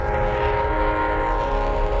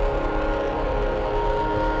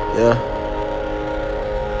Yeah,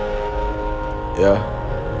 yeah,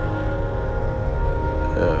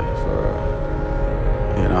 yeah, for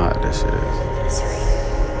real. You know how this shit is.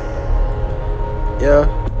 Yeah,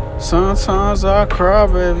 sometimes I cry,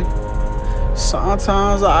 baby.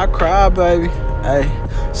 Sometimes I cry, baby. Hey,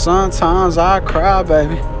 sometimes I cry,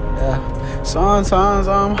 baby. Yeah, sometimes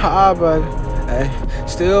I'm high, baby. Hey,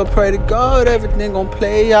 still pray to God everything gon'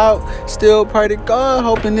 play out. Still pray to God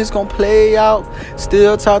hoping it's gon' play out.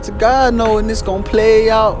 Still talk to God knowing it's gon' play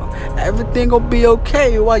out. Everything gon' be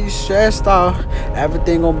okay while you stressed out.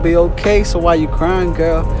 Everything gon' be okay, so why you crying,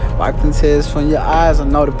 girl? Wipe the tears from your eyes. I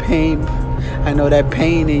know the pain. I know that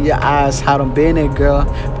pain in your eyes, how them been it, girl.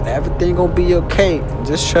 But everything gon' be okay.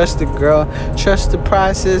 Just trust it, girl. Trust the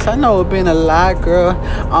process. I know it been a lot, girl,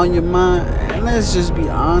 on your mind. And let's just be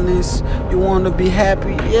honest. You wanna be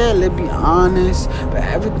happy? Yeah, let's be honest. But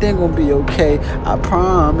everything gon' be okay. I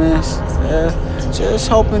promise. Yeah. Just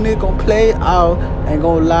hoping it gon' play out. Ain't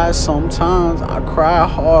gon' lie, sometimes I cry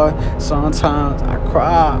hard. Sometimes I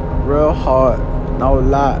cry real hard. No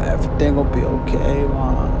lie, everything gon' be okay,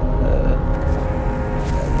 man.